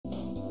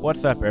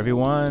What's up,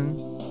 everyone?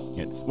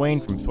 It's Swain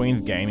from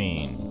Swain's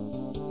Gaming.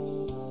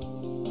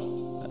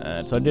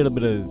 So I did a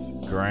bit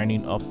of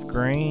grinding off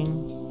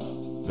screen.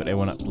 Got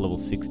everyone up to level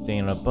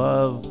 16 and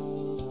above.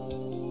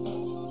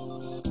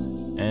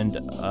 And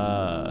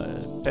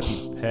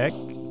Peppy Peck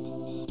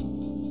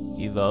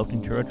evolved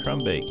into a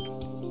Trumbeak.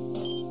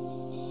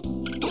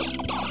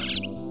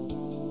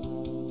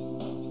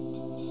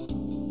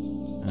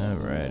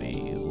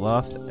 Alrighty,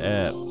 last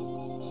ep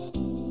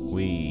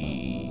we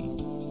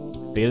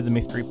defeated the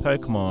mystery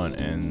Pokemon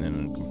and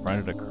then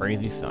confronted a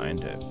crazy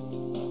scientist.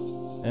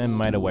 And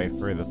made our way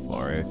through the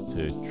forest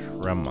to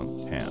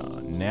Trummonk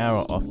Town. Now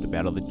we're off to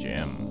battle the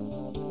gym.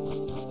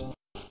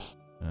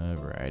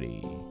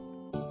 Alrighty.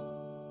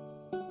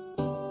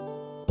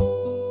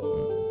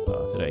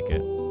 Oh, so take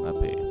it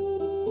up here.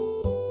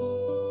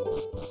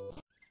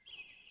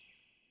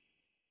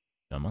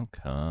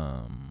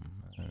 Come.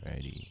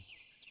 Alrighty.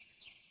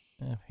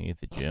 Here's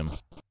the gym.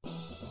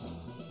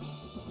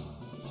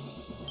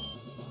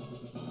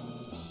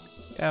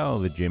 Scour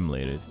the gym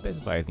leader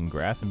specifies in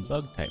grass and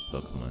bug type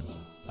Pokemon.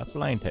 A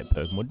flying type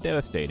Pokemon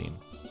devastating.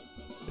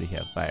 But you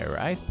have fire or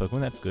ice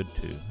Pokemon, that's good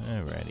too.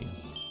 Alrighty.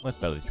 Let's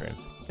battle these trainers.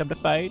 Come to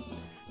fight?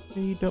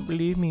 You don't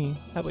believe me.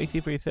 How about you see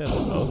for yourself?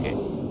 Okay,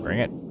 bring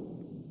it.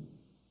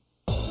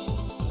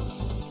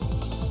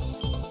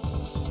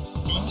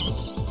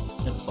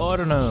 An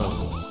Ordino.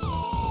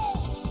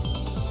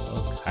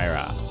 Oh,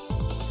 Kyra.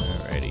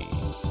 Alrighty.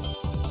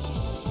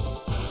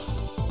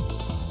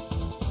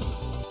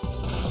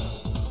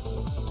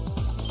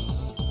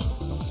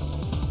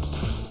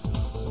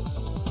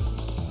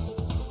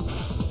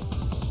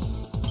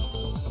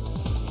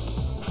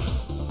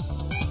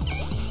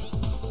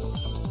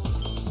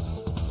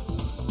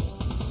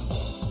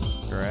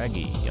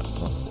 Draggy. Yep,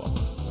 let's swap.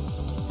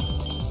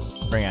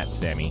 Bring out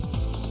Sammy.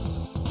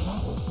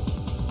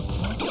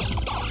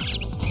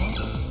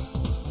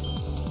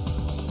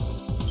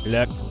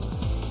 Look.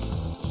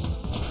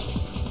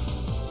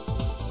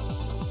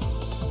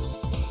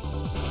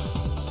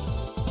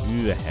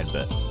 Ooh, a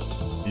headbutt.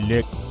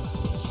 Look.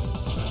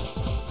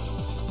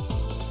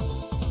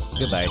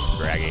 Goodbye,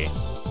 Scraggy.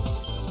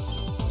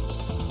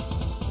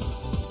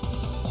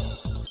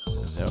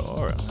 The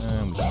aura.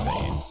 I'm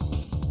saying.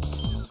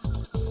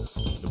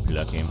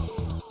 Pluck him.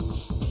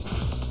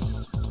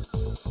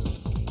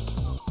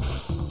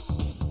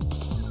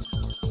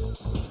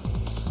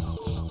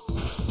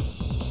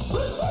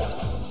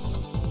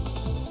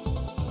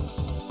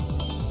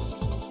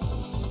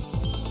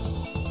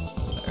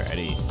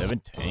 Alrighty,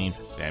 17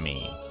 for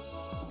Sammy.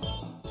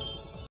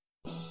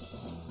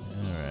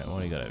 Alright, what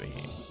do you got over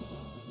here?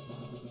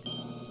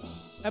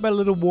 How about a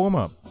little warm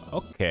up?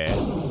 Okay.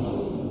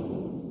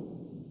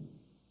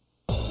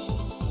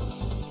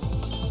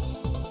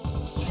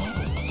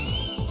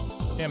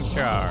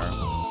 Chimchar.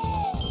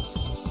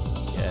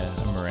 Yeah,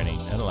 I'm running.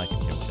 I don't like a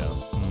Chimchar.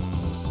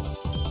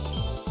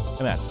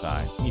 Come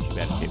outside. You should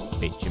better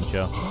beat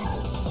Chimchar.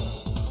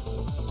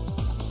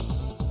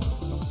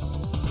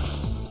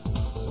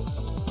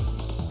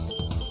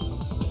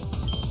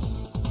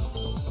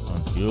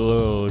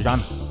 Confusion.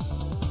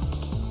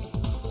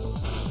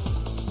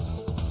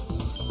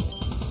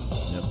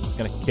 Nope, it's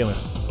gonna kill him.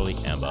 Holy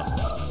Amber.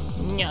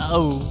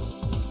 No!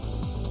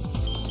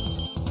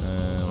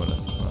 What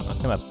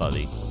else? Come out,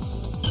 buddy.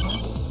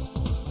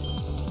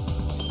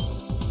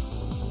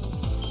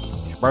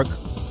 Spark.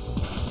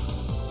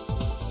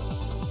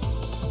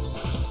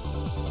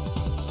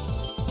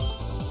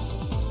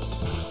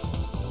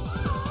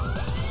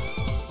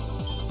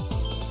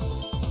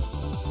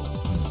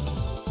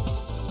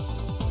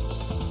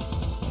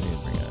 What do you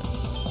bring out?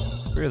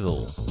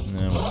 Grizzle.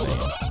 No, what's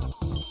that?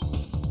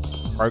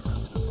 Spark.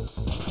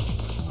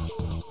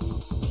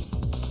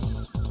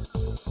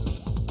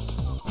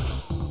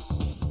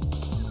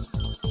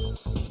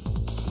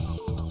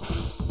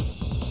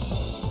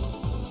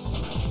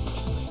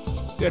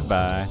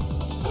 Goodbye.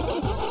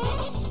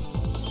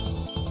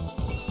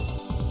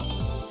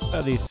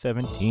 Buddy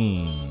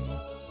 17.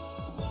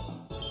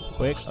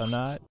 Quick or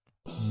not?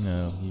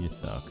 No, you just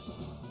suck.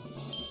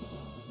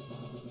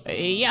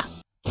 Hey, yeah.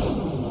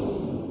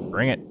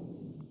 Bring it.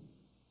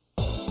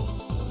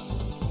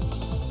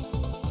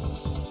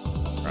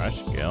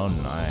 Crush Girl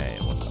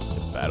Knight. What's up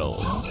to battle?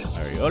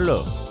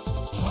 Ariolo.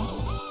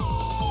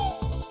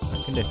 I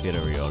can defeat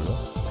Ariolo.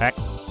 Heck.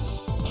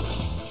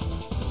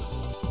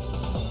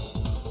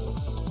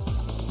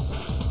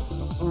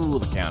 Ooh,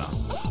 the counter.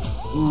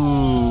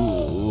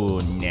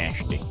 Ooh,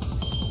 nasty.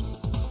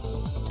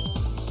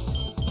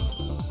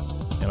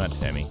 Come on,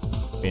 Sammy.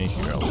 Finish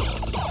your roll.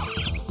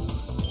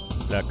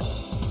 Look.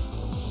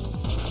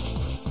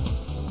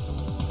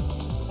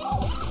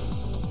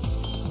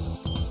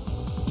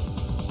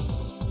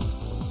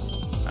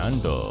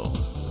 Ando.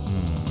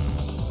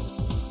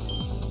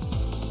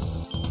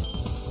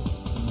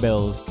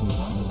 Bells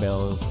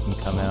can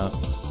come out.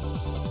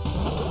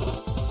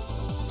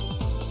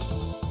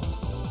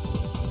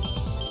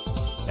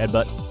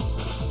 Headbutt.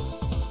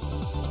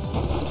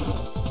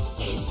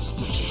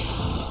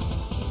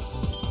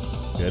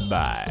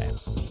 Goodbye.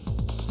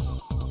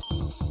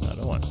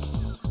 Another one.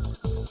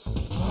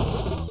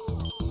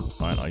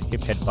 fine. I'll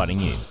keep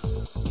headbutting you.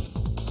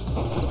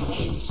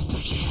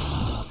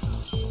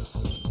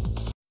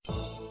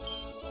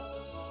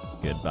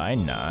 Goodbye,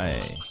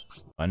 Nye.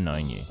 I'm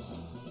knowing you.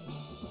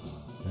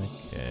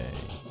 Okay.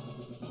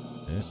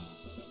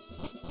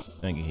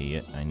 Don't get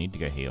here yet. I need to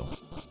go heal.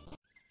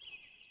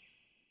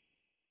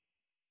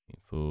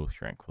 Full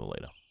strength for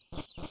later.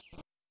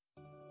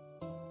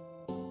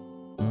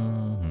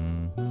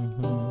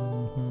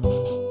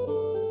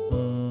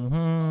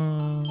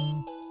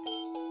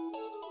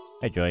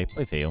 Hey Joy,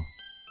 please heal.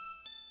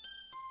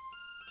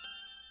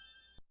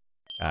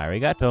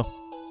 Arigato.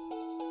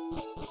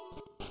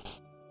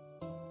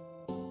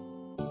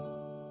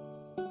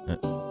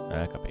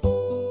 Copy.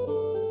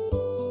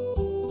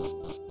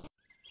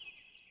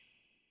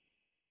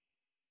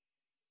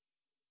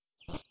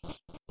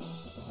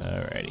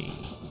 Alrighty.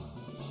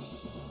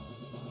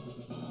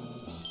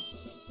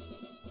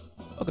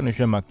 Welcome to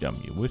Sherlock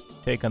Jump. You wish to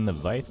take on the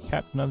vice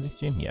captain of this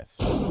gym? Yes.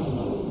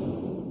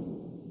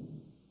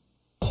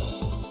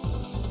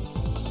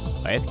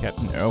 Vice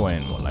Captain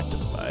Erwin would like to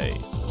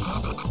fight.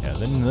 Yeah,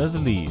 then let's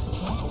leave.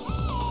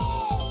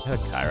 Have a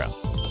Kyra.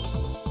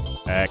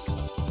 Heck.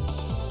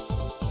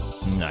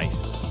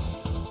 Nice.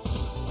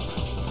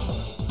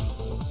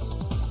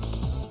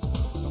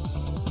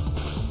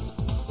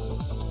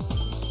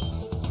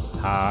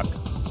 Hawk.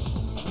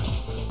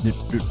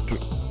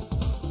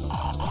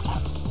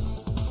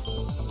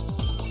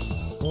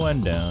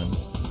 One down.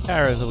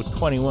 Kyra's level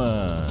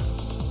 21.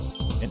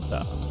 It's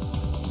up.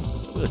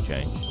 We'll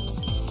change.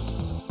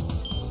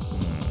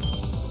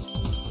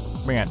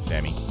 Bring out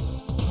Sammy.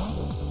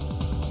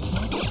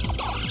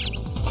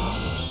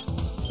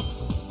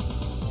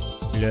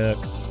 Look.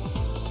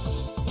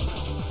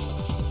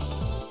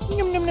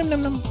 Num num num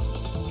num num.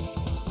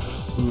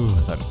 Ooh,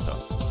 that'd be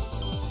tough.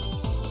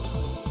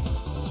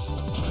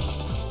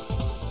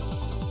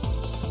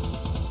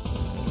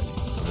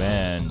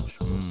 Revenge.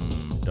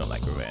 Don't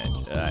like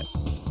revenge. Alright.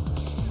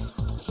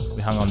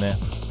 We hung on there.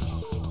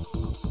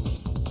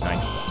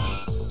 Nice.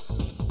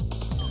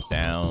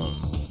 Down.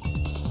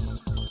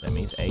 That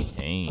means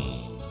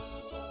 18.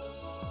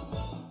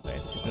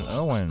 Nice.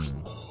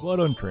 Owen. Well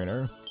done,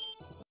 trainer.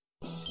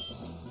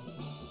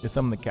 Just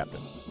summon the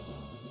captain.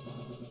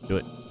 Do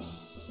it.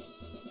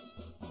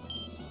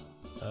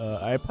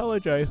 I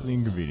apologize for the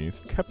inconvenience.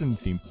 The captain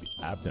seems to be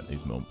absent at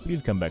this moment.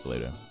 Please come back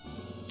later.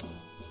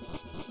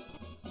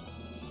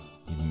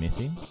 He's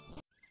missing?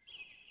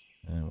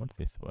 What's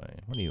this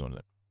way? What do you want to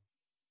look?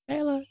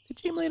 Ayla, the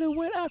gym leader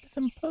went after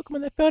some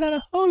Pokemon that fell down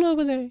a hole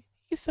over there.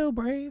 He's so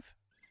brave.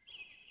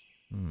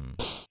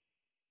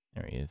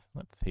 There he is.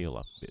 Let's heal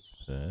up a bit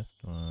first.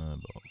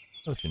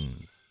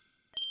 Potions.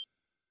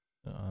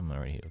 Oh, I'm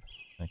already healed.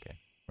 Okay,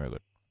 very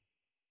good.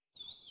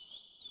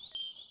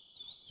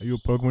 Are you a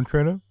Pokemon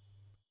trainer?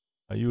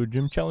 Are you a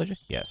gym challenger?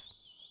 Yes.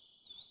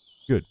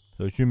 Good.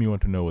 So assume you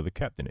want to know where the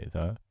captain is,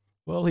 huh?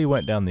 Well, he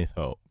went down this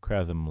hole.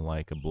 Chasm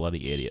like a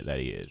bloody idiot that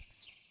he is.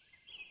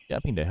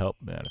 Jumping to help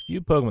out a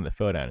few Pokemon that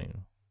fell down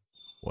in.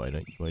 Why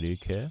do you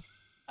care?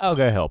 I'll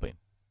go help him.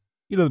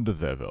 He doesn't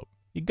deserve help.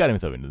 He got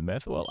himself into the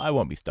mess. Well, I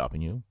won't be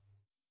stopping you.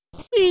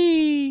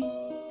 Whee!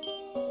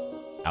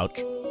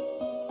 Ouch.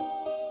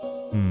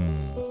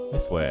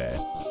 This way.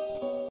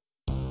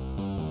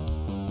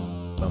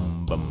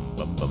 Bum bum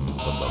bum bum bum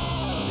bum.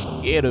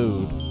 Yeah,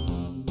 dude.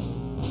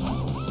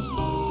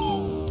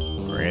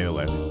 Right or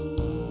left.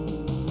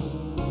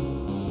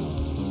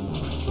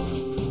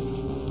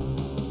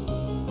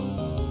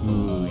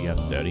 Ooh, you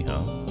have dirty,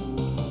 huh?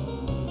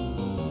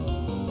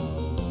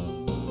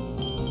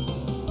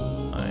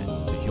 Alright,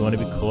 if you want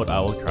to be caught, I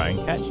will try and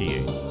catch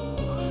you.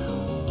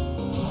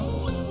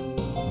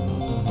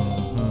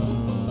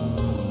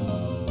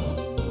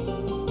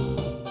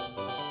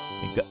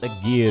 You got the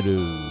gear,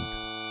 dude.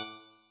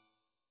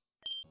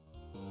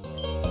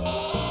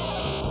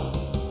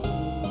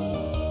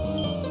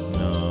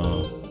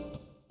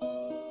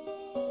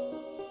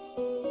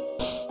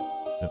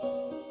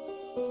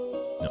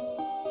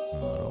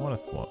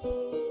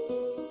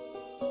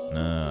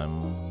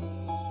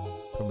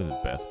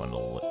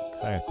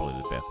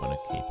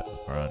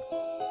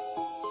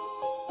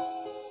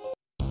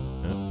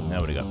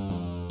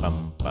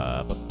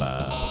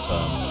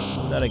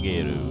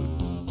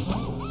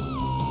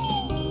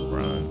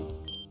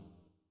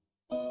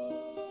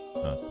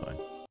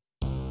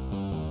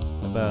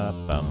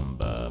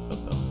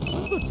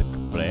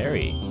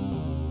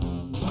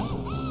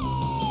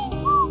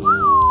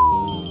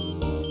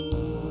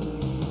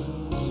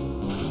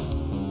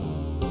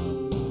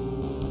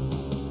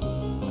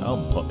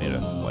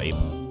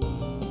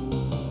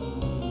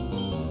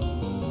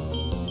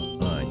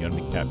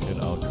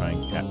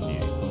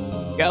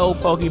 Go,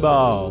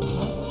 Pokeball!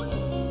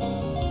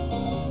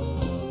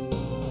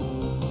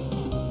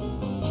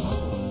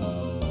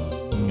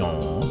 No.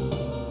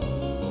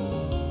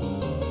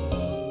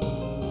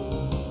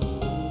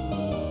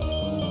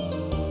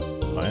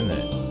 Find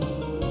that.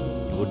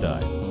 You will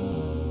die.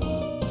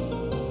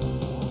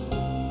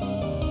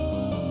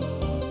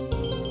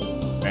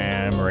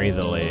 Bam,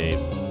 Razor Leaf.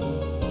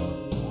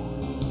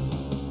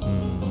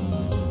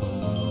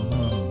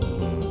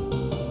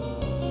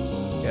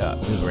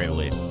 This is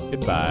really late.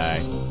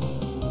 Goodbye.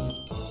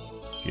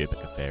 Stupid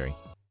fairy.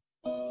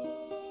 What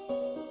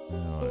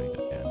do we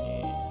got down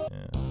here?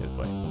 This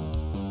way.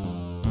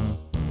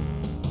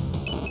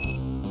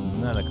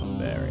 Another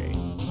fairy.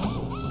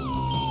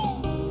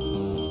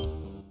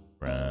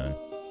 Run.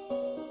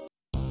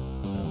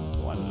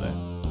 What is that?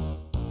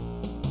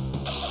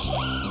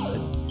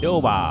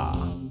 Yoba!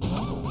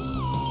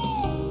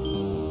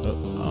 Oh,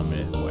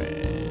 ominous wind.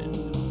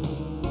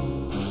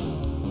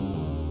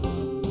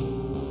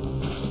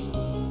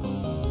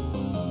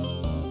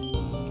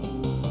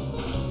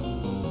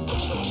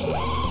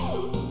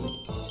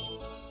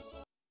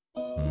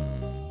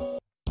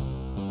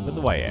 Look at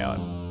the way out.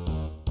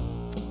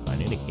 I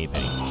need to keep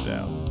heading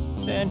south.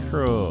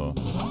 Central!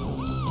 Let's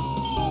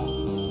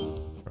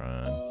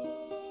run.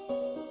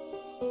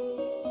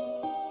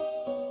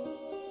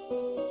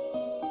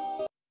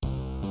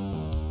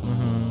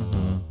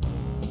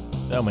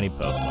 So many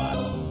Pokemon.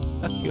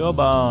 A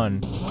Cubone!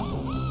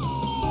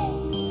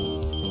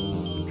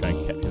 I'm trying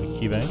to capture the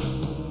Cubone.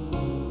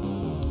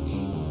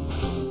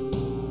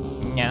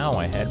 Now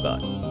I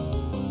headbutt.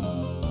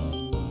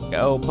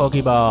 Go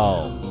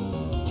Pokeball!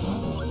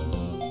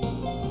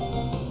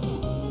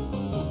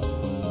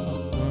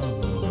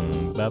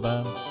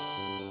 Baba.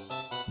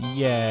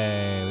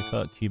 Yay! We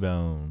caught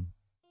Cubone.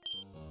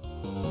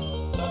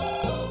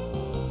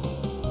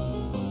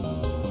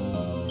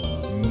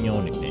 No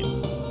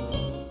nicknames.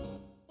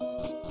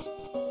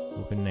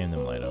 We can name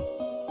them later.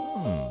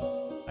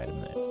 Item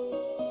there.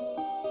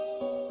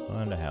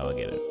 Wonder how I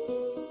get it.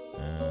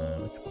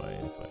 Which way?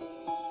 This way.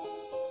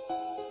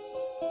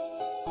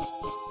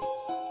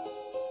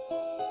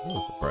 Ooh,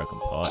 it's a broken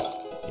pot.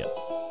 Yep.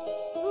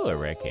 Ooh, a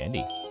rare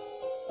candy.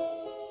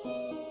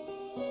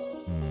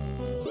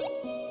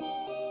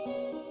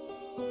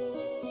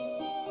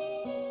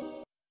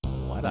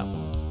 What up?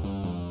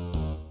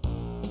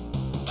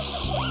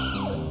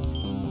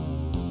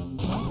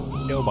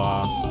 Yoba.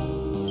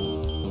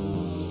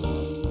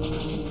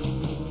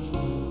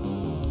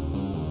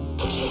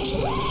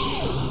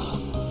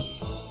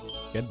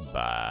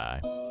 Goodbye.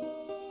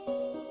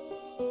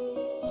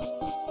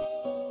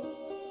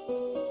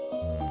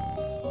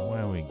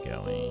 Where are we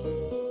going?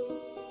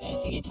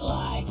 If you'd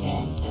like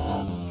and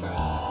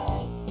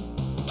subscribe.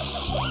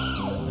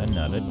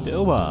 Another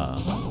Doba.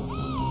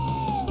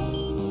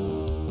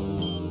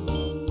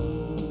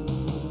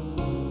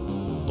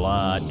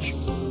 Blotch.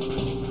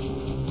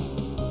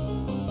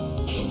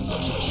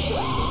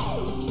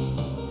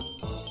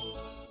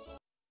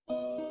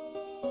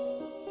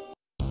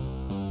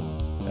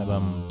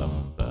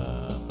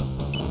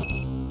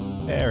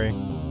 Harry.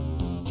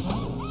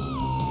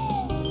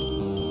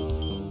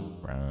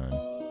 Run.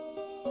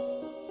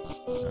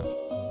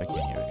 Oh, back in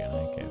here again.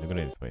 Okay, they're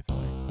gonna go this way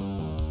somewhere.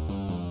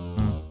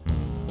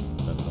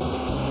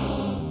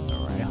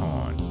 Right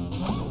on.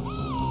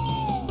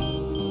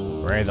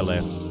 Right the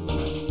left.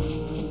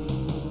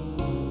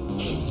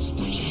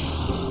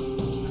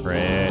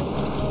 Crit.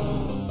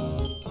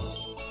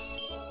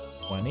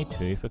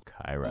 22 for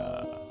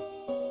Kyra.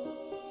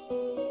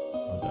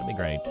 Don't be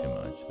grinding too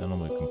much, then I'll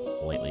be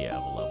completely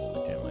out of level the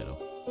gym later.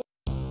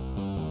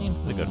 Seems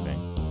is a good thing.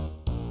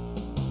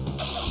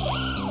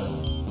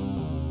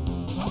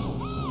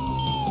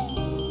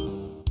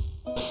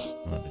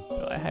 Do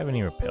I have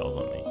any repels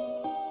on me?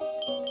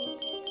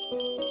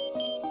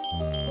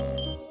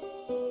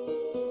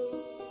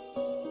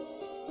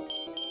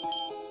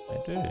 I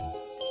do.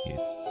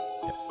 Yes.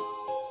 Yes.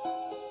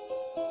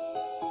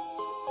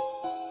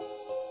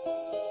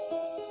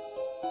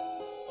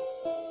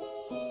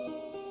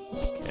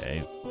 Okay,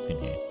 what's in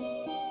here?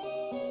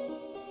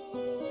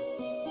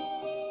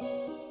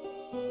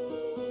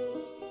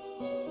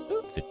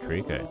 Oops, a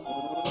Trico.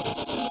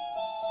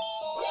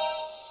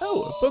 Oh,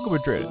 a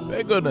Pokemon trainer.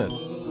 Thank goodness.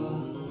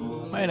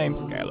 My name's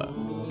Skylar.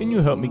 Can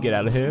you help me get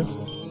out of here?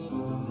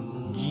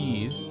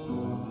 Jeez.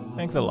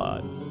 Thanks a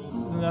lot.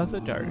 Now so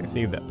tired to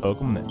save that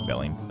Pokemon that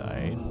fell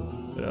inside,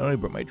 but I only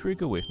brought my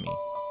Trico with me.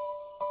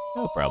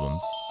 No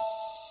problems.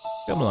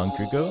 Come along,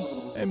 Trico.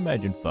 I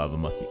imagine Father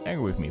must be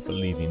angry with me for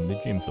leaving the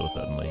gym so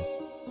suddenly.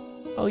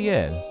 Oh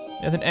yeah,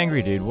 there's an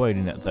angry dude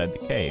waiting outside the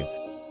cave.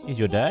 He's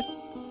your dad?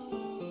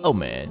 Oh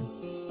man,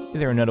 is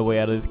there another way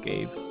out of this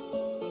cave?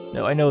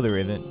 No, I know there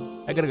isn't.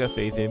 I gotta go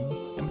face him.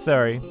 I'm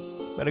sorry,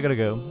 but I gotta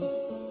go.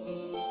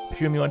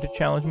 Presume you want to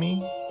challenge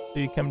me? So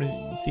you come to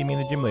see me in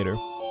the gym later.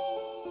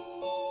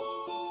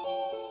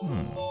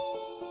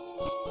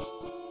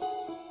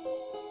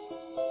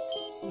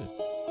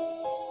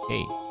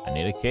 Hey, I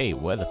need a key.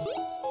 Where the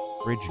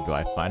fridge do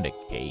I find a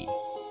key?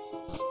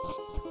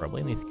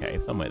 Probably in this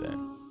cave somewhere then.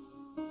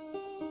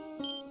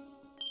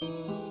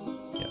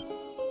 Yes.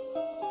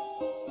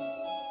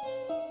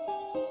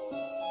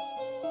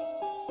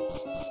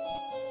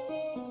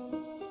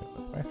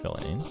 That's where I fell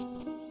in.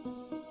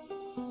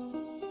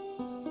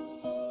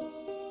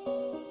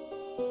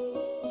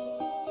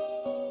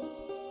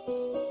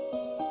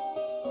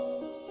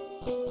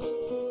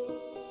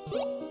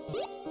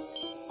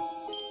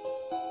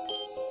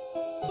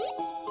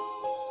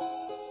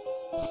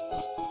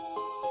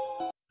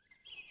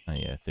 Ah,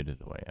 yes. Yes, it is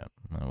the way out.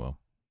 Oh well.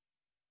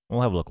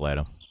 We'll have a look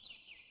later.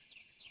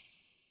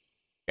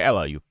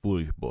 Ella, you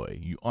foolish boy.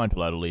 You aren't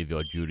allowed to leave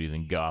your duties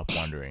and go off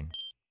wandering.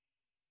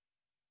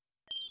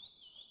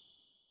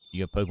 Do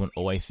your Pokemon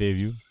always save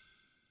you?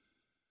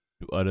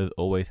 Do others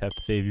always have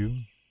to save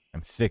you?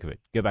 I'm sick of it.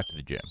 Go back to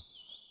the gym.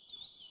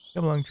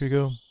 Come along,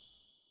 Trico.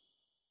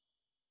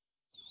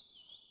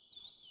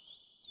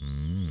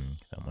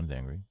 Someone's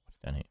angry. What's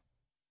down here?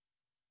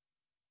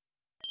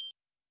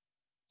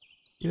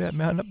 See that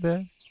mountain up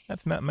there?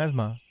 That's Mount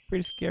Mesma.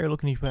 Pretty scary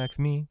looking if you ask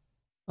me.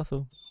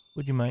 Also,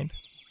 would you mind?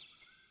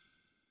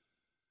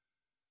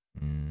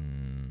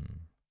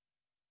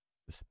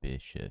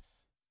 Suspicious.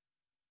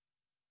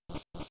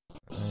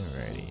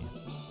 Alrighty.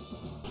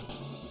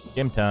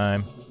 Gym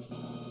time.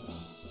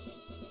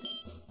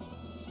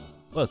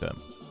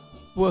 Welcome.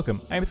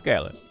 Welcome, I'm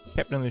Skylar,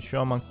 captain of the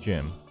Shawmonk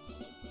Gym.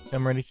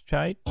 Come ready to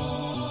fight?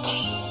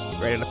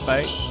 Ready to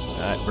fight?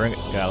 Alright, bring it,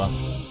 Skylar.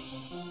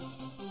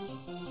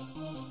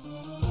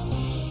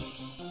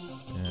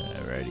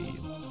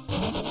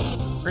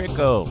 Alrighty.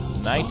 Critical,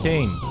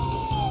 19.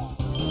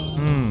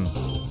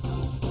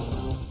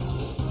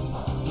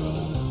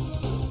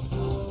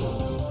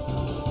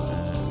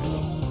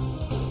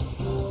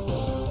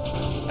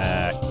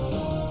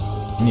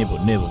 Nibble,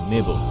 nibble,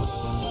 nibble.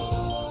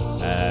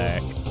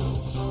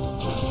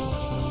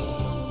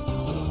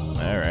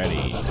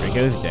 Alrighty, Crit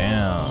goes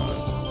down.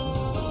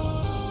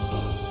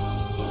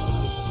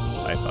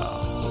 By far.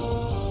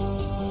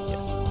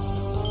 Yes.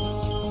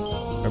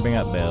 Rubbing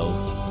out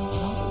bells.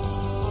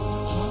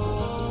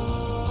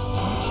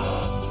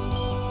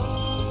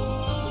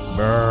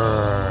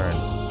 Burn.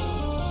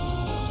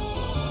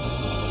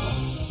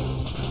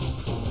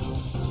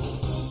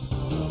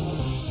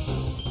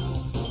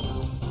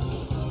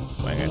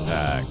 Swing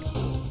attack.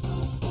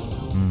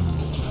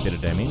 Bit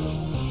of damage.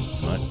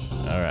 Much.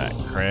 Alright,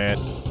 crit.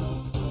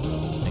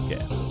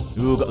 Okay.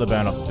 Ooh, got the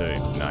burn off too.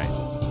 Nice.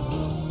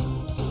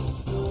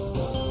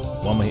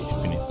 One more hit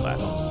should finish flat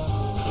on.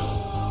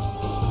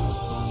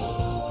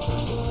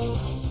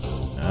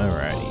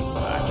 Alrighty,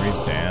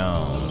 Valkyrie's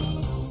down.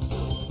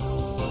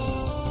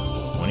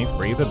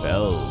 23 for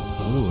bells.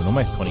 Ooh, and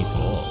almost 24.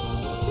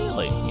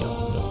 Really? Yeah,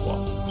 just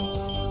swap.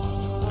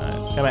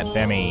 Alright, come at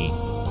Sammy.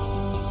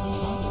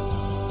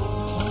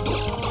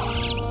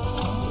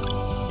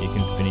 You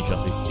can finish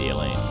off his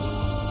dealing.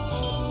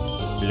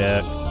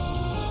 Look.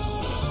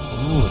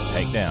 Ooh,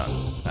 takedown.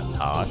 That's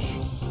harsh.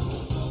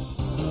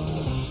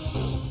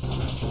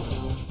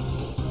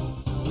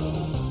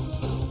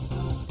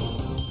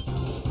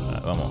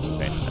 One more.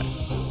 Bang attack.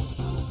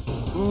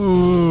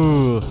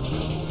 Ooh.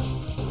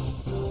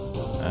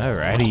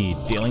 Alrighty,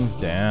 dealing's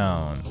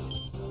down.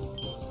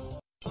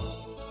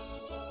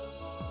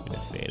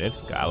 Defeated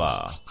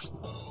Skylar.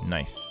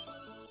 Nice.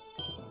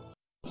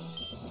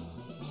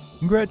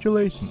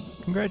 Congratulations,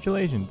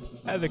 congratulations.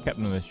 As the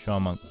captain of the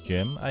Shawmonk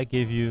Gym, I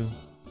give you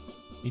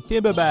the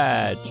Timber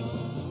Badge.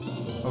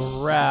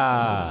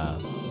 Hurrah!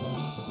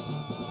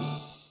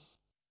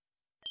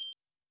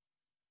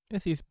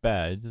 This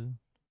badge.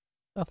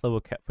 Last level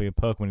cap for your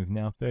Pokemon is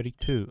now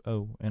 32.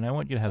 Oh, and I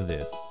want you to have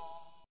this.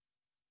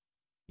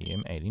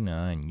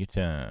 EM89, your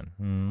turn.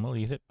 We'll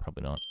use it?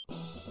 Probably not.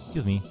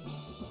 Excuse me.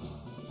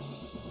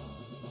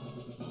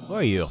 Where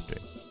are you off to?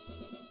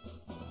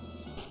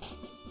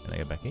 Can I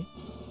go back here?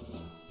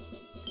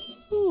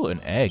 Ooh,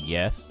 an egg,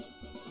 yes.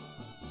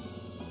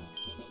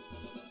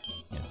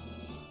 Yeah.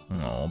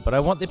 Oh, but I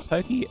want the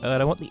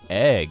I want the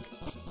egg.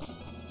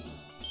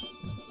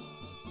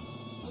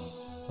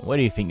 Where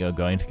do you think you're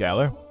going,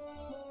 Skylar?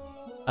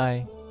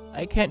 I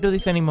can't do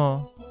this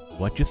anymore.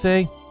 What you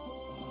say?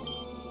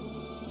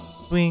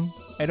 Queen,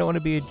 I don't want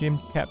to be a gym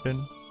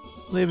captain.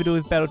 Live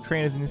with battle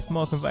trainers in a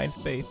small confined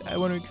space. I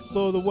want to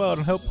explore the world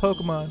and help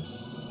Pokemon.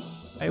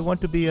 I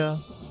want to be a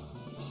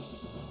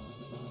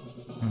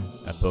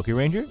Poke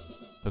Ranger?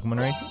 Pokemon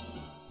Ranger?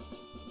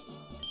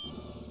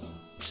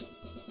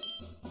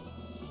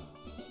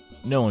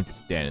 No one can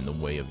stand in the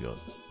way of your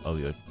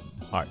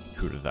heart's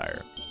true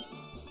desire.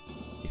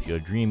 If your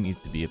dream is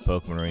to be a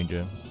Pokemon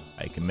Ranger,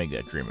 I can make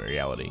that dream a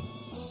reality.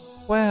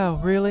 Wow,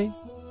 really?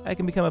 I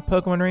can become a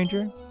Pokemon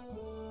Ranger?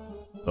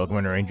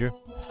 Pokemon Ranger?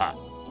 Ha!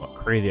 What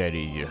crazy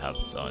idea you have,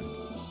 son.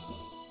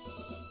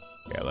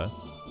 Kayla,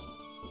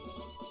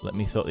 let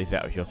me sort this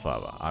out with your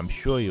father. I'm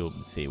sure you'll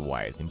see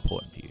why it's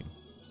important to you.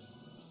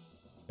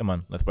 Come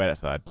on, let's wait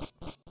outside.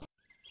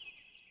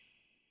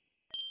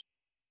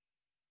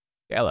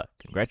 Kayla,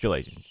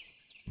 congratulations.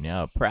 You're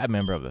now a proud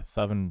member of the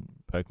Southern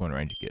Pokemon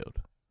Ranger Guild.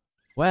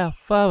 Wow,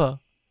 father,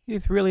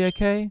 is really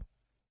okay?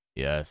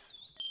 Yes.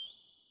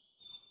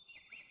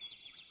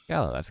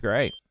 Kayla, that's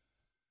great.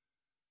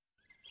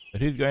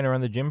 But who's going to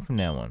run the gym from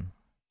now on?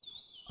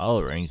 I'll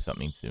arrange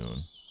something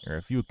soon. There are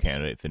a few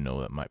candidates I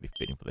know that might be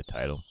fitting for the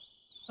title.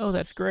 Oh,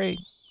 that's great.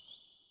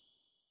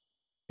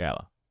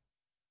 Gala.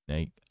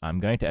 Now,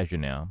 I'm going to Azure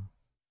now.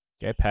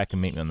 Go pack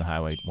and meet me on the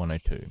Highway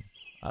 102.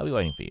 I'll be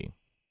waiting for you.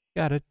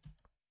 Got it.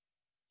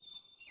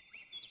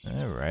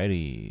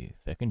 Alrighty.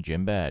 Second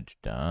gym badge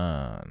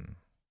done.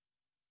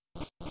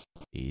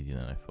 Easier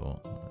than I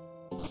thought.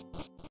 Let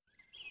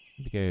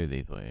me go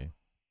this way.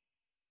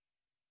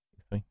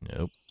 This way?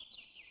 Nope.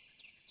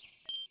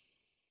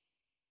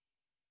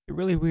 A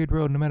really weird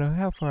road, no matter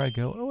how far I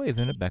go, I always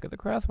end up back at the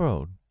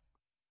crossroad.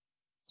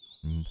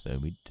 So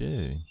we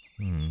do.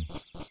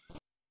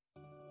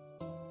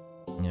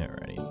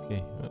 Alrighty, let's go.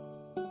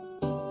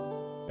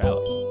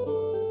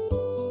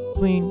 Hello.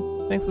 Queen,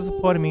 thanks for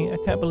supporting me. I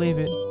can't believe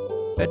it.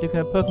 Got to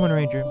become a Pokemon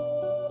Ranger.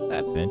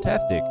 That's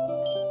fantastic.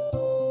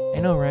 I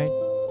know, right?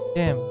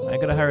 Damn, I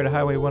gotta hurry to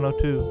Highway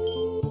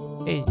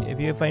 102. Hey, if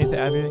you find anything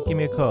out here, give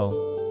me a call.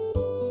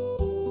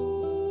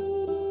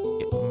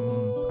 Yeah,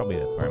 probably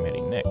that's where I'm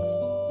heading next.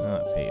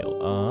 Let's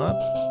heal up.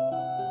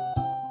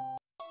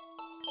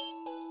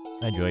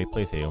 Hi Joy,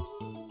 please heal.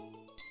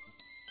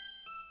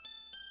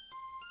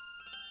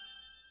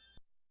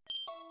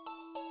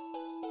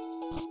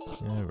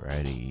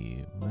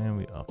 Alrighty, where are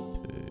we off to?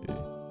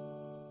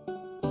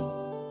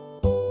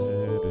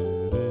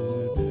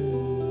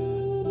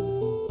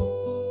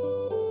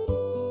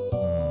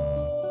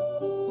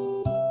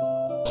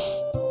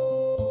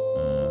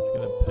 Let's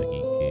get a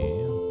Peggy key.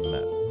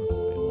 Map, that's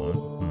what we want.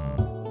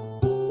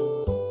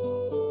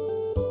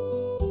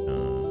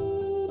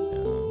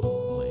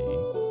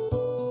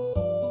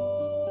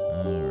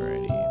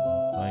 Alrighty,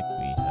 looks like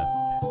we have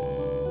to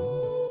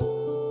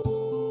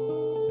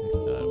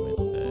start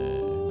with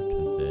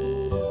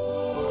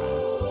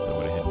so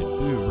what I had to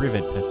do,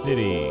 Rivet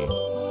City.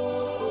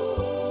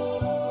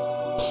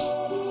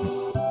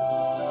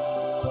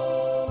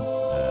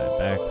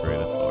 Back through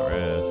the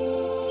forest.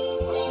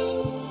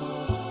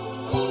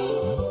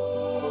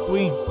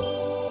 Queen.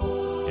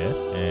 Yes,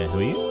 who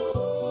are you?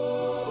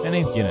 My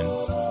name's Jinan,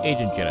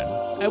 Agent Jinan.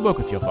 I work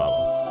with your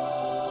father.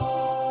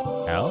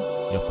 Al,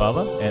 your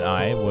father, and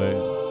I were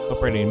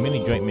cooperating in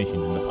many joint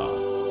missions in the past.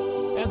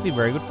 Actually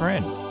very good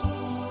friends.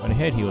 When I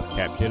heard he was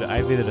captured,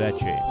 I visited our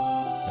chief.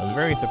 I was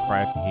very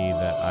surprised to hear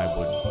that I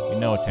would make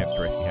no attempt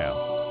to rescue Hal.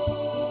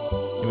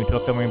 Can we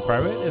talk somewhere in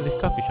private? There's a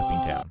coffee shop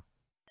in town.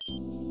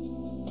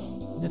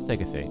 Let's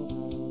take a seat.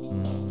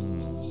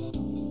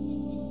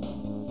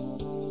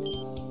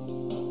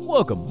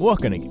 Welcome. What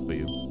can I get for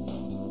you?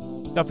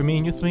 Coffee me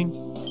and you, Swing?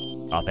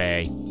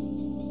 Coffee.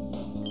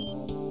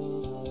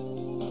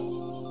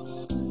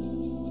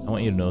 I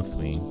want you to know,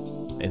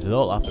 Swing, this is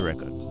all off the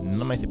record.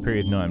 None of my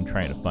superiors know I'm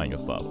trying to find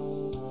your father.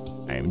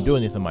 I am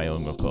doing this on my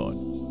own accord.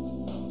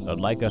 I'd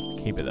like us to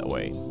keep it that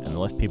way, and the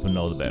less people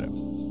know, the better.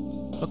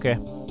 Okay.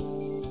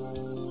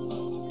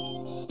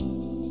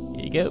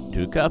 Here you go,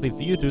 2 coffees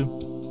for you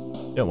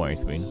two. Don't worry,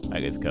 Sween, I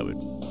got this covered.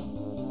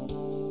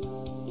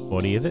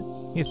 40 is it?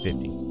 Here's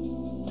 50.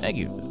 Thank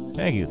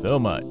you so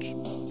much.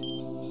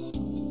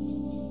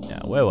 Now,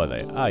 where was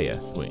I? Ah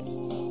yes, Sween.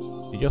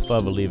 Did your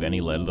father leave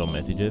any letters or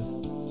messages?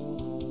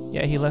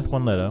 Yeah, he left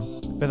one letter.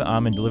 Professor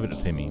Armin delivered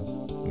it to me.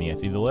 May I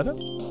see the letter?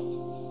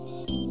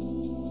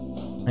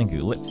 Thank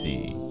you, let's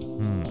see.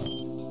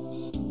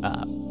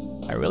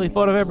 I really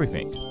thought of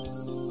everything.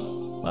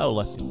 Well,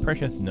 left his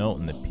precious note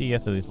in the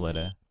PS of this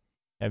letter.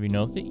 Have you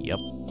noticed it? Yep.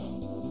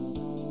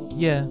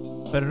 Yeah,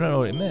 but I don't know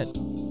what it meant.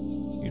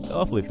 It's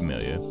awfully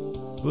familiar.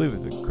 I believe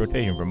it's a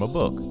quotation from a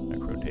book. A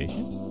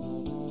quotation?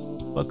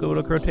 What good would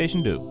a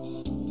quotation do?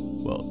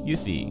 Well, you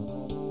see,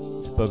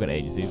 spoken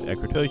agencies, a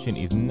quotation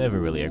is never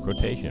really a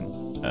quotation.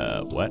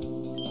 What?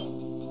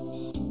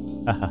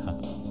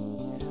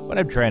 What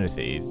I'm trying to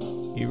say is,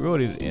 he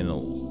wrote it in a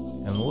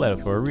letter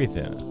for a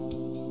reason.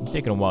 I'm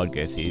taking a wild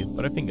guess here,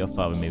 but I think your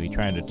father may be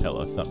trying to tell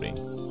us something.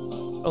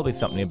 Probably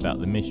something about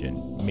the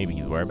mission, maybe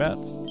his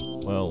whereabouts.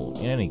 Well,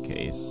 in any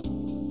case,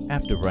 I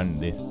have to run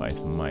this by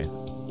some of my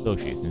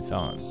associates and so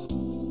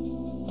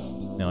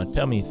on. Now,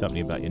 tell me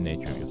something about your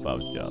nature of your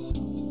father's job.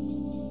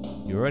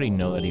 You already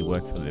know that he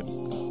works for the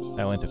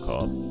Atlanta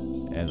Corps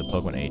as a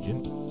Pokemon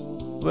agent.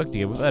 We work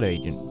together with other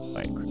agents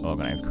like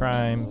organized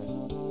crimes.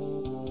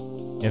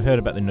 You've heard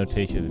about the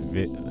notation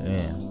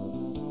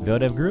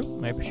Veldev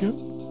group, I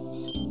presume?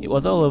 It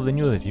was all over the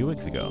news a few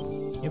weeks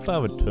ago. Your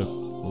father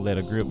led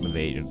a group of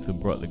agents who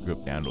brought the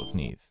group down to its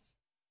knees.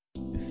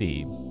 You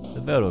see,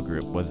 the Veldev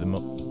group was the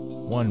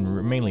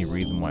mainly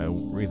reason why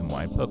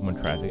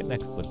Pokemon traffic and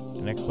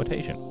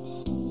exploitation.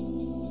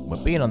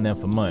 We've been on them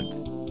for months,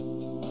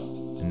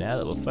 and now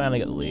that we've finally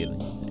got the lead,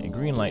 a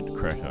green light to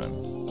crush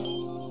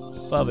on. The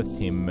father's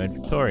team emerged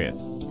victorious.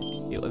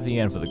 It was the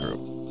end for the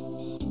group.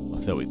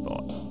 Or so we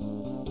thought.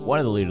 One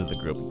of the leaders of the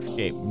group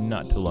escaped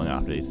not too long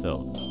after they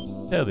sold.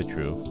 To tell the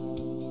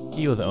truth,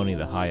 he was only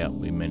the high up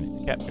we managed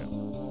to capture.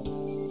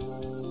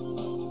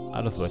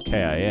 Others were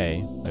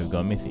KIA, who've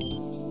gone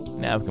missing.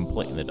 Now we're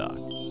completely in the dark.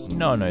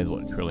 No one knows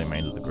what truly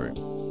remains of the group.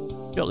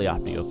 Shortly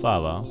after your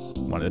father,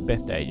 one of the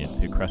best agents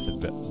who crushed the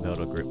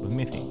Velda group was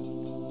missing.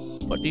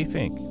 What do you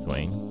think,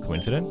 Swain?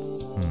 Coincidence?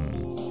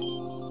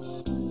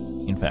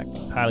 In fact,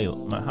 it's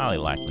highly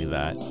likely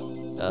that...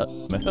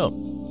 my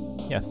phone.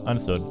 Yes,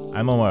 understood.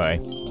 I'm on my way.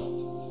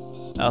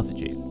 Also,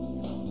 Chief,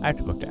 I have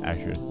to book to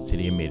Ashur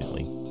City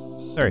immediately.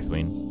 Sorry,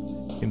 Swain.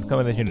 Can this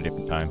conversation at a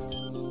different time.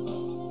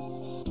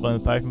 Following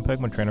the pipe from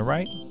Pokemon Trainer,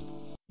 right?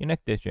 Your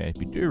next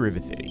destination is to River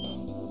City.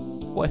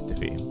 West of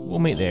here. We'll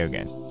meet there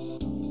again.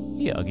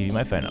 Here, I'll give you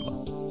my phone number.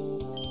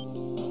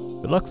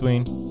 Good luck,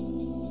 Sween.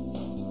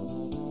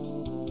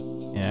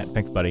 Yeah,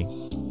 thanks, buddy.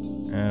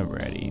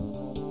 Alrighty.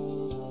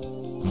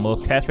 More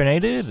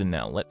caffeinated, and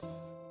now let's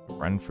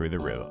run through the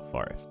river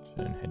forest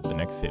and head to the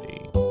next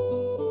city.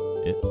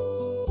 Yep.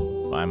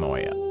 Find my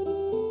way out.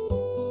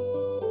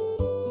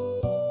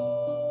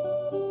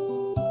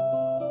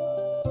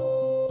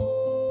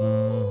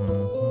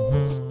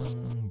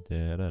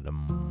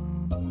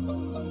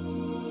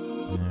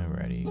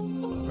 Alrighty.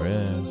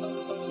 Forest.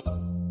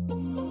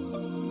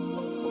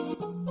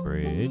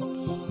 Bridge.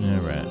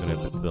 Alright, gotta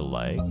go to the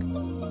lake.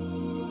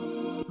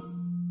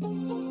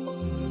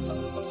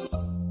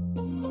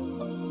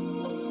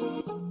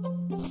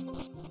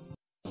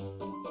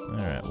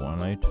 Alright,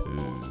 102.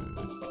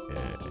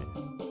 Okay.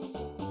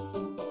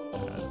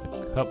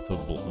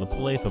 The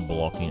police are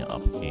blocking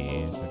up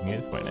here. So I can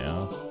get this way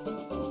now.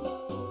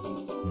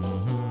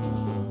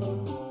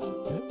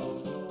 Okay.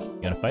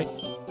 You gonna fight?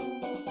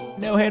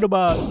 No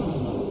handlebars!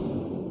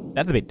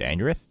 That's a bit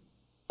dangerous.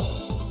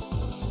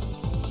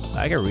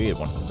 I can read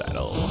wants to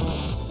battle.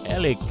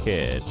 Ellie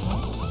kid.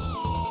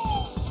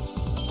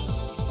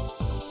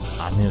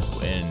 I'm his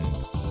wind.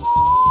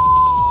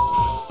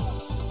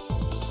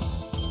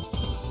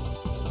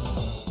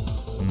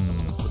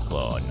 Quick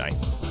claw,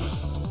 nice.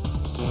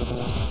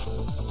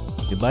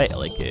 Goodbye,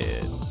 Ellie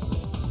kid.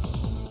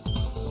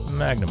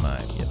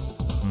 Magnemite, yes.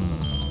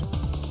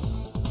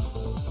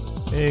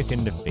 Who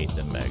can defeat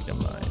the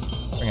Magnemite?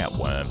 Bring out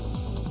Worm.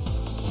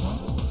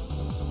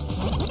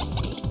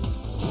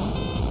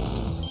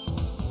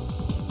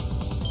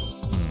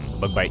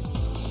 Bug bite.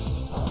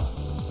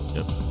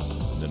 Yep.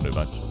 Didn't do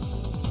much.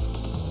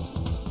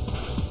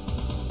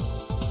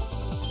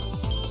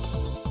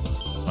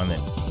 On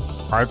then.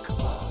 Park.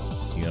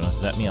 You gonna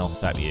slap me? I'll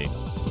slap you.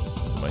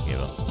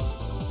 Whatever.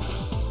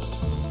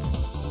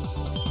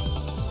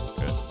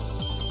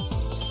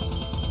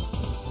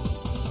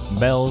 Good.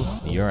 Bells,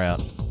 you're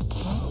out.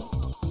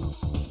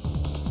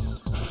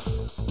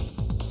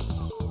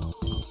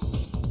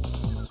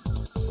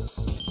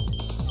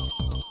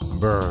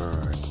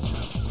 Bird.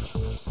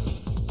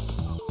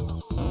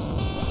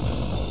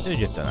 Should've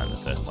just done that in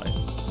the first place.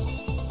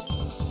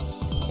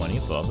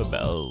 24 for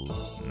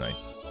bells. Nice.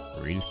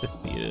 Reed is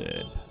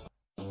defeated.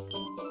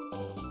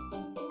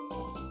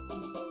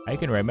 I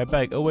can ride my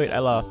bike. Oh wait, I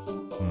lost.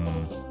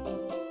 Let's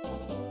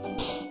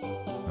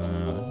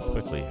just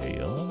quickly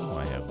heal.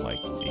 I have like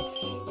a shit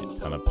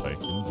ton of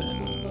potions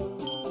and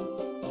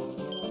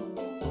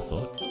all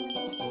sorts.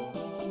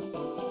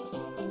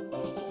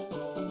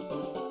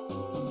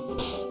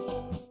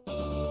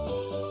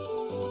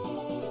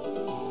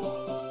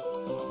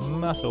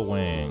 Muscle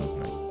wing.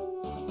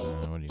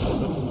 Nice.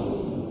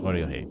 What do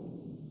you hate?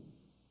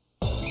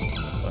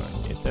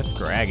 It's a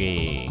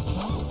Scraggy.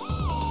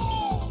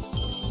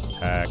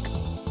 Attack.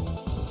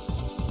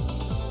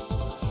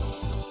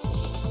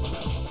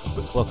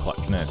 Quick claw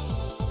clutchness.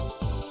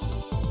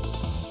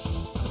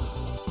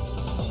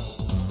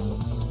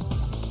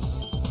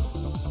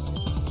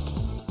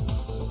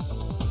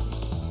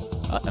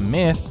 I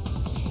missed.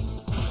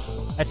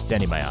 That's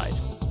standing my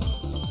eyes.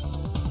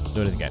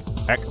 Do it again.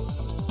 Heck.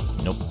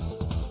 Nope.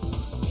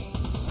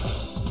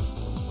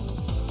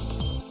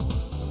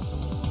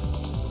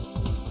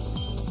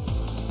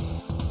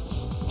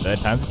 Third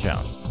time's a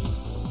charm.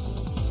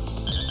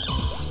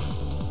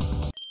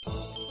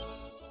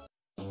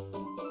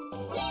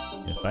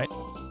 Good fight.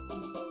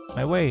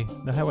 My way,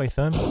 the highway,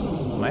 son.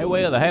 My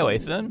way or the highway,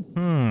 son?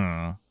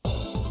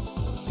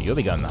 You'll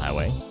be going the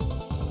highway.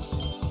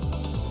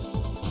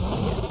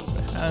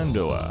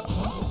 Handua.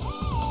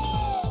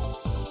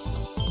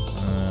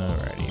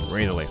 Alrighty,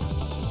 razor leaf.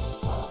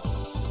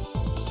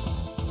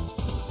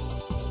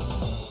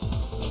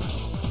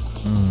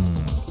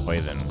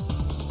 Poison.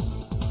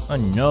 Oh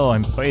no,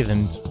 I'm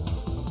poisoned.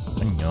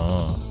 Oh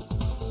no.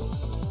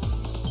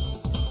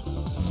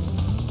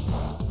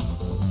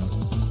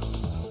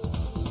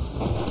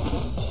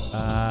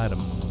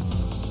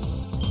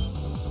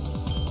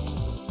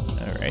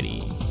 Alrighty.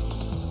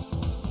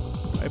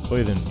 I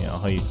poison, yeah,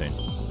 how you think?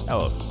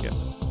 Hello, yes.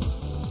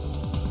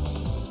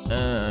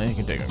 You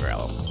can take a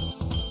Growler.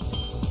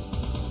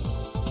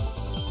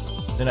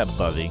 Then up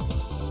Buzzy.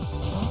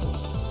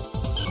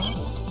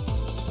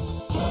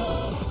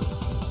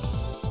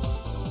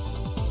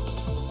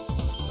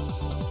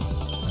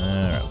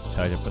 Alright, let's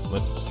charge up.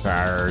 Let's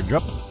charge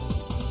up.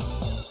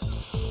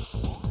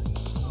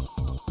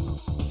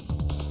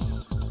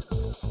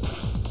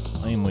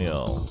 Flame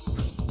wheel.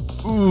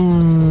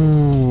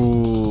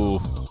 Ooh.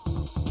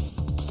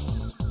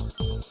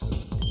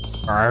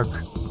 Arc.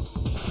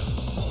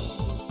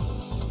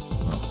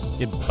 Oh,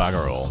 you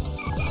bugger all.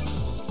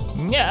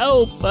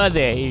 No,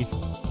 buddy.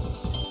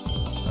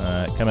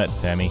 Come at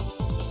Sammy.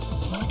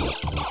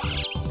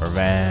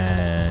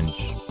 Revenge.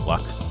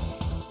 Luck.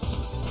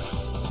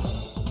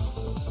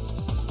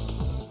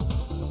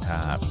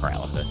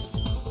 Paralysis.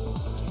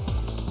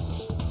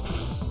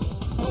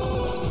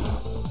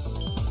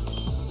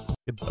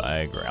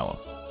 Goodbye, Growler.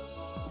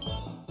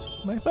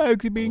 My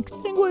fire's being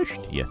extinguished.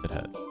 Yes, it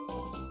has.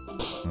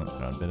 Let's go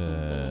a bit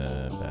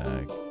of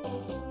back.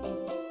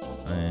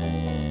 What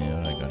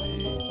do I got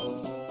here?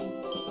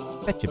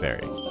 Fetch a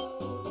berry.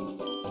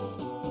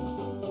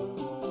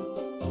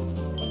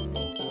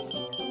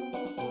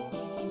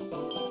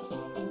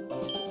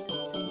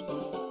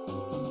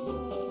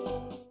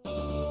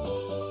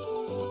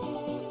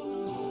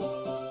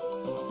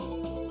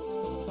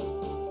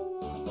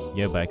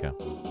 Yo, biker.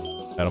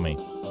 Battle me.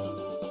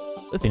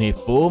 Listen here,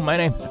 fool. My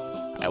name's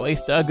Highway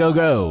Star Go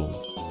Go.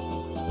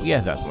 Oh,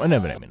 yes, that's my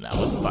name. Now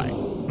let's fight.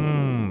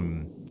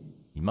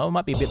 Your mother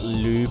might be a bit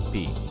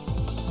loopy.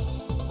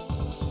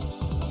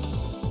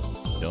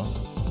 Sure.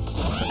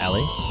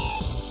 Ellie.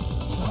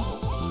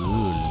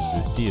 Ooh,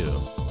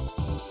 Lucio.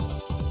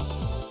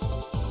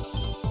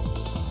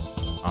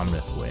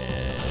 Ominous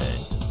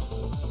wind.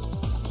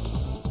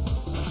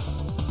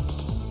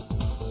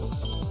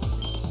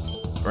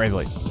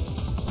 Bravely.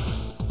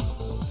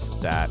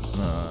 Stat.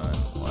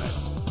 What?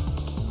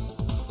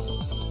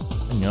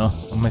 No,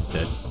 almost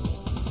dead.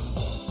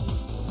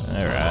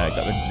 Alright,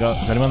 got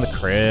him on the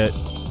crit.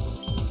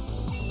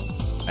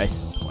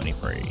 Nice,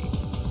 23.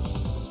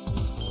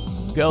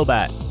 Go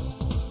bat.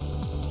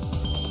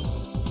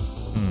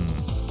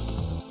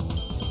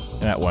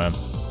 And that worm.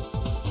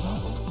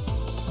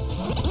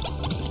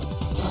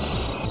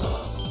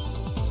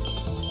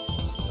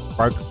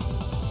 Broke.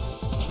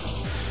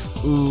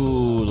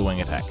 Ooh, the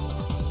wing attack.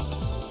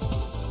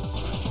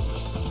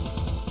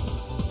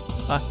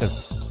 Fuck the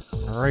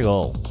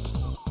frill.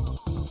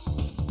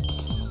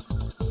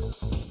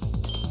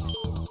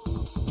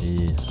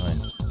 Yeah, fine.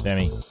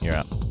 Sammy, you're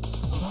up.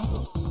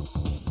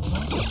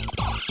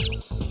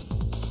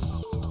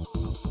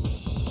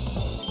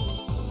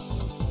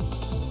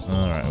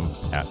 Alright, we'll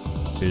tap.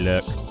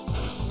 Look.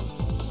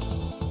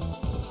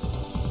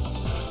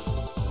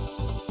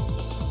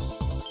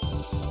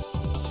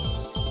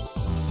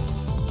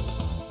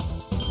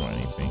 Don't do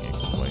anything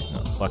exploit,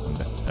 not fucking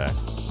that attack.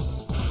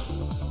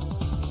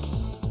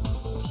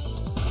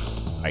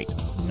 Right.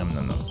 Num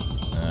num num.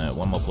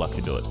 One more block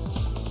to do it.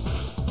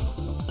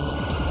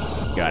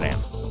 Got him.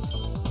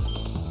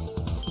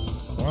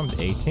 Form's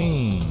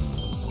 18.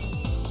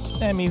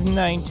 Sammy's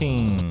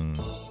 19.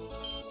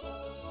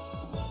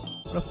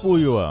 What a fool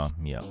you are.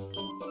 Yep.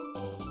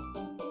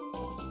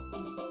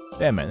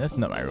 Damn man, that's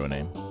not my real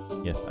name.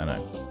 Yes, I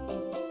know.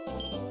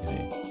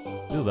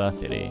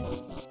 HeroVoltsy.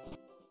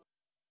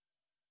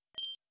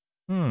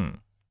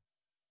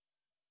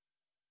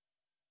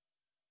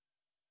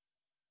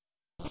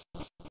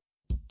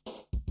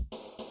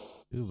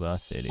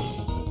 HeroVoltsy.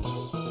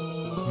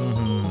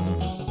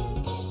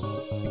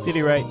 Big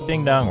city right,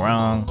 ding dong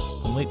wrong.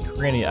 Complete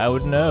Trinity, I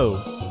would know.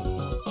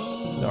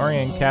 The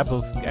Orient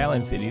capital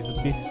Skyline cities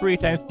would be 3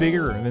 times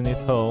bigger than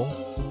this whole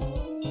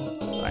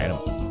item.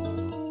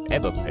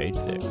 Ever page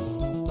 6.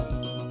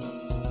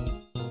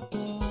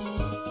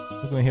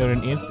 Took me here in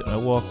an instant. I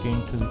walked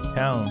into this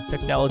town.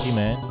 Technology,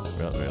 man.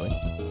 Really?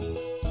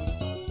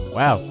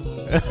 Wow.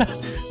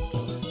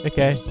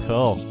 Okay,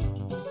 cool.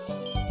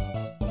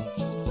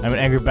 I'm an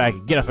angry bag.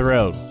 Get off the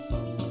road.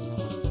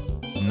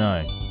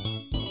 No.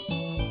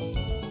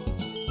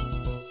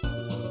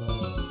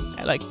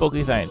 I like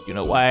Pokescience. You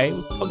know why?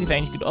 With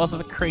Pokescience, you could also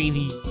the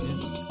crazy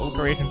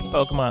alterations to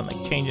Pokemon,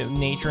 like changes of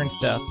nature and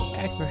stuff.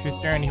 Ask for your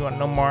stern if you want to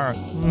know more.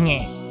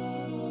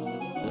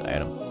 Good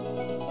item.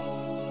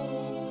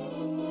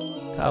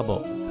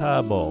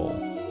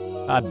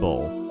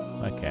 Oddball.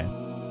 Okay.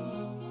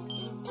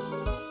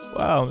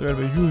 Wow, there's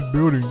a huge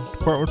building,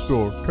 department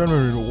store, 10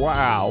 million,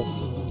 wow.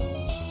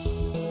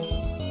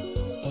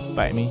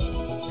 Bite me.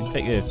 And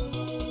take this.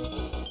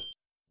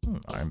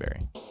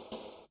 Ironberry.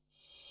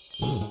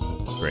 Ooh.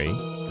 Tray.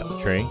 Got the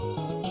tray.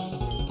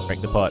 Break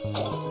the pot.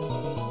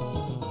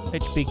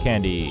 HP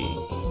candy.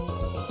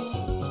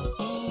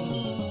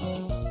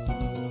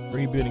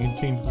 Gray building can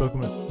change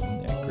Pokemon.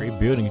 Yeah, gray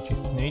building can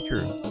change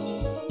nature.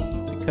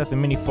 It costs a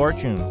mini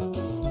fortune.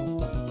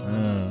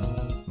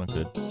 Not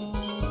good.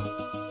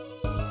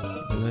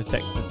 Does it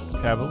attack the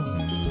travel?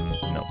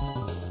 No.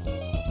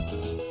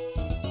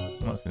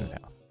 What's in this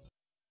house?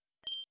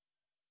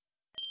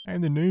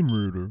 I'm the name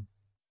reader.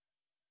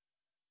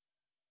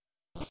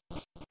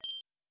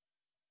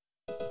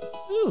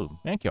 Ooh,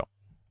 thank you.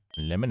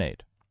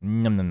 Lemonade.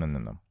 Num num num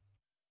num num.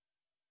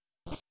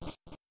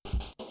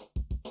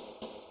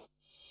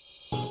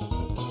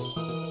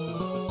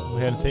 We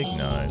had a think?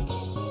 No.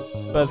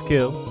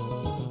 Buzzkill.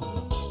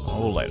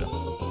 Oh, later.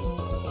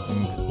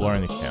 I'm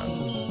exploring this town.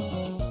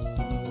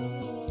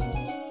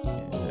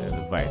 Yeah,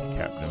 the vice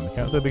captain of the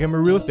council became a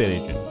real estate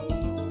agent.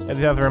 Had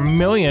the house for $1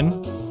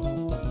 million.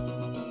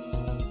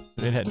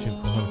 But it had to.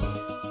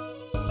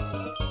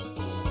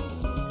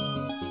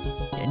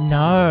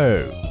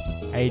 No!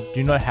 I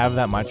do not have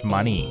that much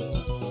money.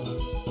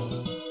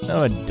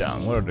 No,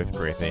 dung. What a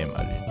disgrace I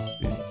imagine.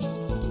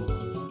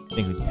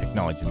 Think with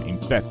technology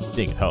means best to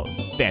stick at home.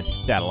 Fancy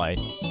satellite.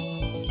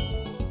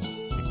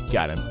 The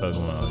goddamn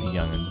Pokemon, all the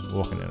youngins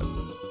walking in a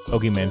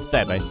Pokemon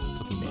side by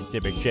Pokemon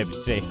different shapes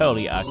today.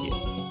 Holy Arceus.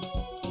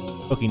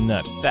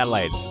 Pokenuts,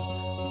 satellites.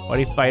 What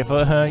do you fight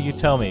for, huh? You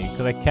tell me,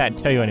 because I can't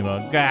tell you anymore.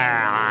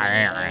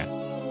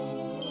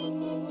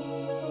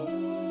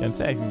 Then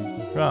say,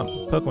 Trump,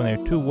 Pokemon, they're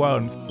too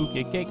wild and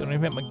spooky. I can't go and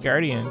invent my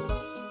guardian.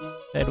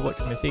 I had to watch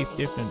my safe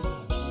distance.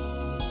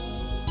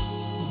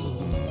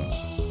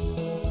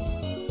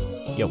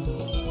 Yo.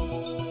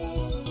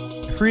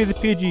 Free the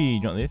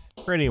Pidgey! You want this?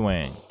 Pretty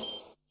Wang.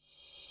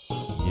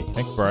 Yeah,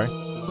 thanks, bro. Let's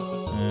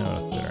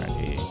go around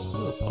here.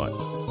 Little pot.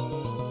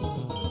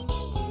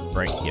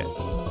 Right, yes.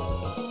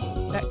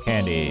 That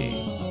candy.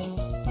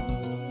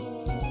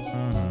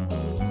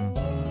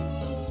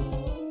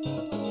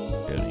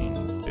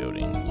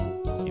 Building.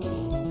 People.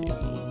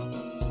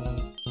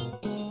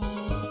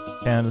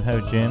 Town doesn't have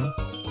a gym.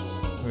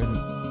 Where is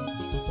it?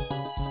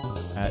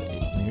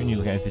 When you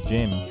look at the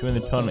gym, join the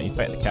tournament, you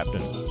fight the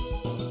captain.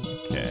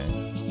 Okay.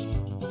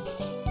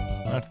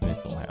 That's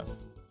this little house.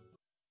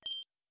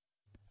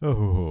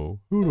 Oh,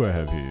 who do I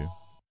have here?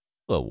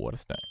 Hello, water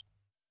stone.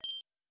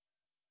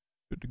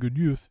 Put to good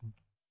use.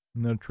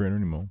 I'm not a trainer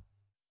anymore.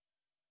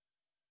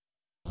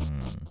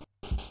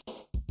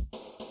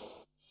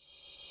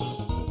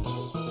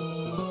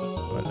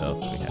 What else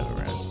do we have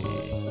around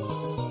here?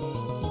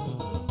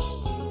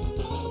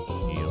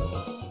 Heals.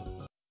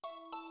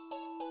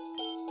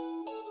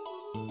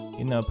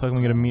 You know,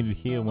 Pokemon get immediate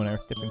heal when I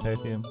step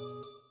past him.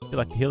 I feel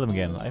like to heal them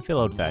again. I feel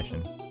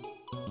old-fashioned.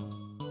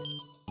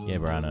 Yeah,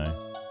 bro, I know.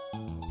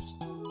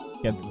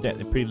 Got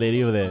the pretty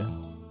lady over there.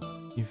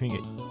 You think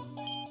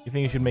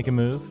you should make a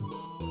move?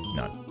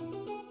 No.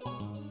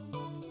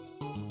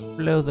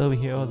 Flows over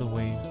here all the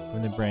way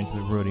from the branch of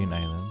the Rhodian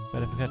Island,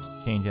 but I forgot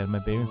to change out of my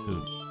bathing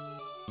suit.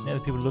 Now the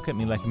people look at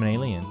me like I'm an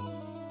alien.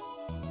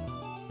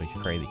 But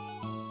you're crazy.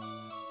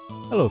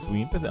 Hello,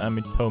 sweet. Professor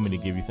Ahmed told me to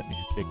give you something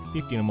to check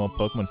 15 or more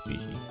Pokemon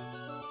species.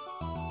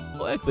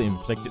 Oh, excellent.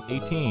 You've selected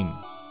 18.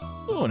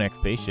 Oh, next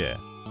spaceship.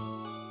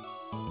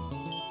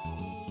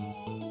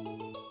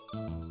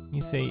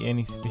 You say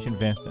any sufficient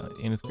advanced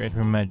in its great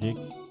for magic?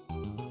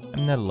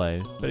 I'm not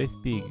alive, but I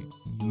speak.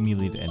 You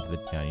immediately to enter the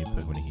town your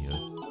Pokemon are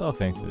healed. Oh,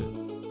 thanks for this.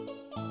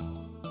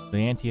 The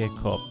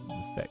anti-corp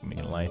effect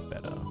making life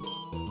better.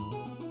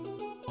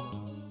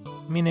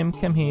 Minim,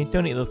 come here.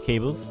 Don't eat those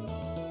cables.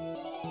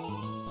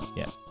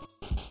 Yes.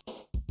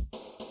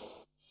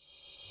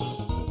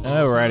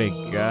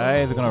 Alrighty,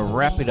 guys. We're gonna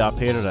wrap it up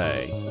here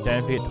today.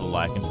 Don't forget to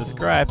like and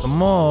subscribe for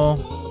more.